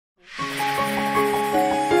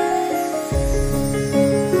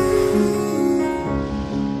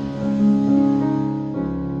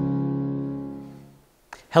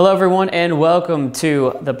Hello everyone and welcome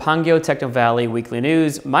to the Pangyo Technovalley Weekly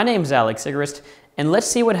News. My name is Alex Sigrist, and let's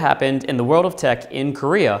see what happened in the world of tech in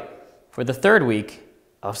Korea for the third week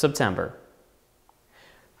of September.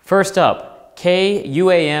 First up,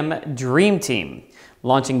 K-UAM Dream Team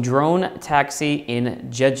launching drone taxi in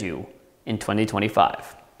Jeju in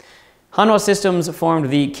 2025. Hanwha Systems formed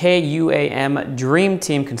the K-UAM Dream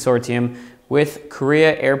Team Consortium with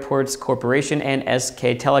Korea Airports Corporation and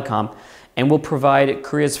SK Telecom, and will provide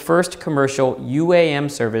Korea's first commercial UAM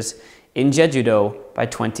service in Jeju-do by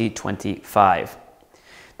 2025.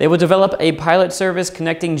 They will develop a pilot service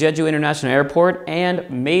connecting Jeju International Airport and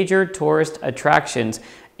major tourist attractions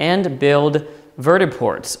and build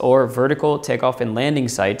vertiports, or vertical takeoff and landing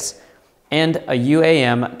sites, and a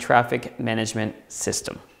UAM traffic management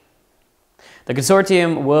system. The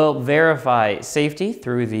consortium will verify safety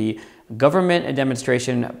through the Government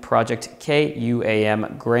Demonstration Project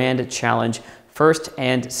K-UAM Grand Challenge first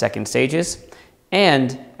and second stages,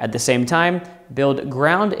 and at the same time build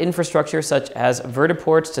ground infrastructure such as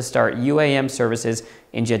vertiports to start UAM services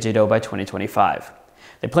in Jeju-do by 2025.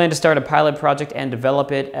 They plan to start a pilot project and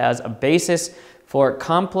develop it as a basis for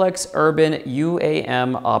complex urban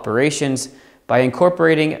UAM operations by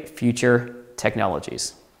incorporating future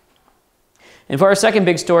technologies. And for our second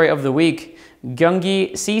big story of the week,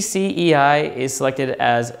 Gyeonggi CCEI is selected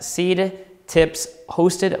as Seed Tips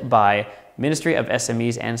hosted by Ministry of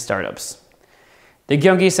SMEs and Startups. The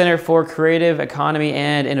Gyeonggi Center for Creative Economy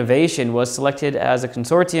and Innovation was selected as a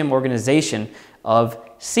consortium organization of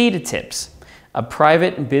Seed Tips, a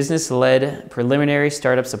private business-led preliminary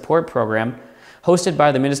startup support program hosted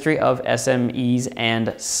by the Ministry of SMEs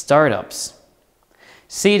and Startups.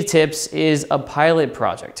 Seed Tips is a pilot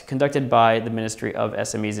project conducted by the Ministry of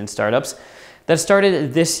SMEs and Startups that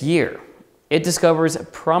started this year. It discovers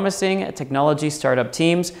promising technology startup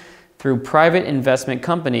teams through private investment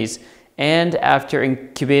companies, and after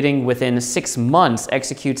incubating within 6 months,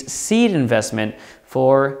 executes seed investment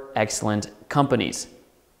for excellent companies.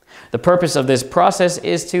 The purpose of this process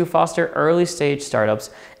is to foster early-stage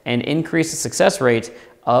startups and increase the success rate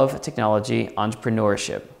of technology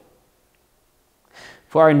entrepreneurship.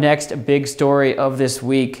 For our next big story of this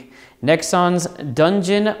week, Nexon's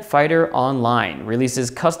Dungeon Fighter Online releases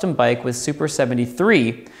custom bike with Super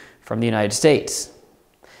 73 from the United States.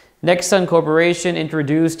 Nexon Corporation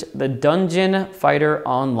introduced the Dungeon Fighter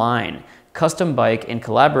Online custom bike in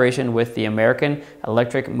collaboration with the American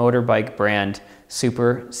electric motorbike brand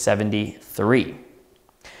Super 73.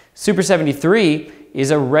 Super 73 is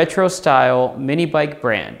a retro-style mini bike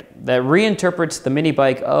brand that reinterprets the mini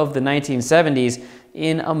bike of the 1970s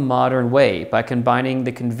in a modern way by combining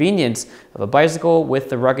the convenience of a bicycle with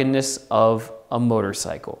the ruggedness of a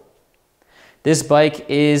motorcycle. This bike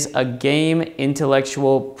is a game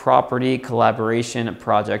intellectual property collaboration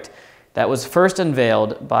project that was first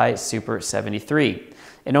unveiled by Super 73,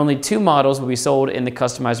 and only 2 models will be sold in the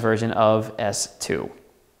customized version of S2.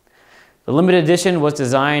 The limited edition was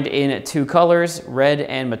designed in 2 colors, red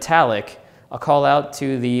and metallic, a call out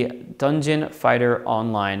to the Dungeon Fighter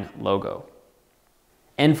Online logo.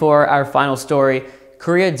 And for our final story,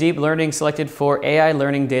 Korea Deep Learning selected for AI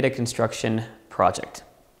Learning Data Construction Project.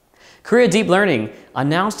 Korea Deep Learning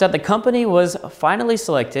announced that the company was finally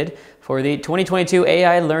selected for the 2022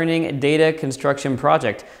 AI Learning Data Construction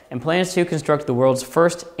Project and plans to construct the world's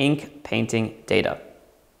first ink painting data.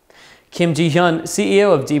 Kim Ji-hyun,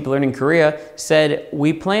 CEO of Deep Learning Korea, said,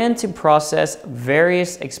 "We plan to process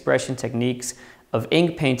various expression techniques of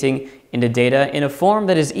ink painting into data in a form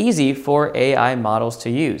that is easy for AI models to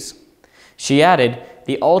use." She added,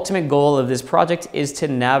 "The ultimate goal of this project is to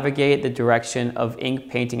navigate the direction of ink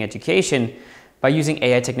painting education by using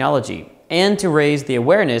AI technology and to raise the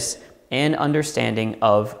awareness and understanding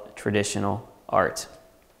of traditional art."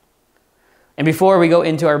 And before we go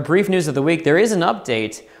into our brief news of the week, there is an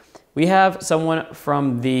update. We have someone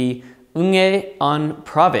from the Gyeonggi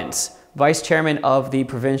province, Vice Chairman of the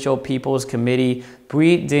Provincial People's Committee,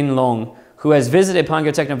 Bui Din-long, who has visited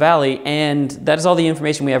Pangyo Technovalley, and that is all the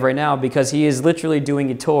information we have right now because he is literally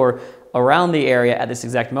doing a tour around the area at this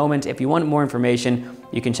exact moment. If you want more information,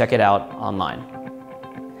 you can check it out online.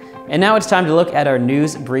 And now it's time to look at our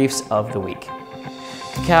news briefs of the week.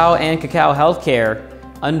 Kakao&kakao Healthcare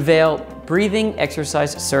unveil breathing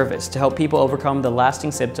exercise service to help people overcome the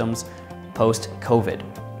lasting symptoms post-COVID.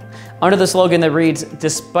 Under the slogan that reads,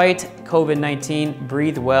 "Despite COVID-19,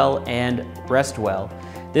 breathe well and rest well,"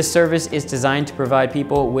 this service is designed to provide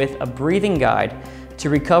people with a breathing guide to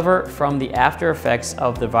recover from the after effects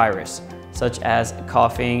of the virus, such as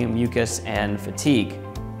coughing, mucus, and fatigue.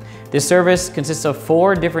 This service consists of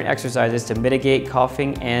 4 different exercises to mitigate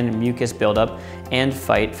coughing and mucus buildup and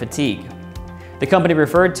fight fatigue. The company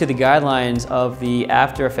referred to the guidelines of the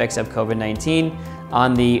after effects of COVID-19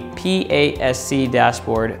 on the PASC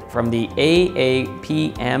dashboard from the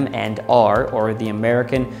AAPM&R, or the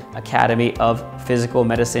American Academy of Physical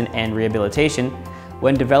Medicine and Rehabilitation,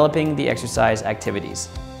 when developing the exercise activities.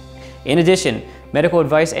 In addition, medical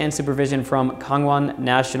advice and supervision from Gangwon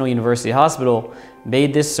National University Hospital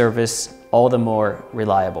made this service all the more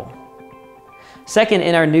reliable. Second,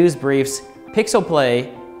 in our news briefs,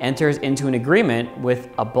 Pixelplay enters into an agreement with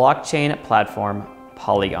a blockchain platform,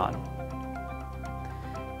 Polygon.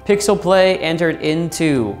 Pixelplay entered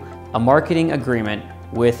into a marketing agreement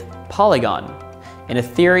with Polygon, an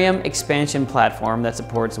Ethereum expansion platform that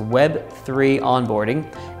supports Web3 onboarding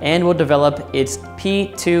and will develop its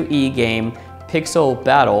P2E game Pixel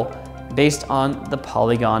Battle based on the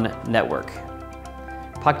Polygon network.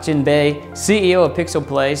 Park Jin-bae, CEO of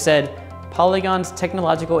Pixelplay, said Polygon's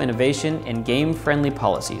technological innovation and game-friendly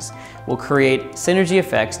policies will create synergy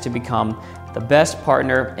effects to become the best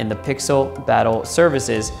partner in the Pixel Battle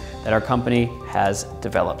services that our company has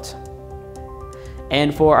developed.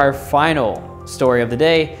 And for our final story of the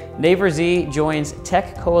day, Naver Z joins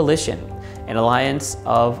Tech Coalition, an alliance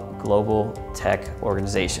of global tech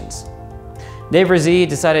organizations. Naver Z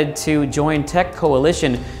decided to join Tech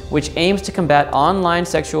Coalition, which aims to combat online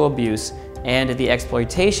sexual abuse and the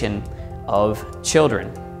exploitation of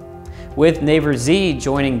children. With Naver Z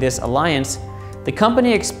joining this alliance, the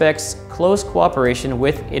company expects close cooperation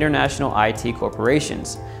with international IT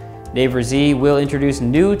corporations. Naver Z will introduce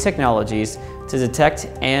new technologies to detect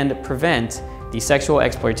and prevent the sexual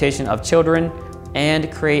exploitation of children and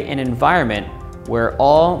create an environment where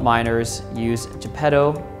all minors use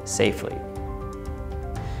Geppetto safely.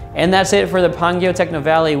 And that's it for the Pangyo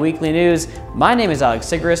Technovalley Weekly News. My name is Alex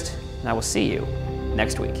Sigrist, and I will see you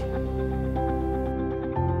next week.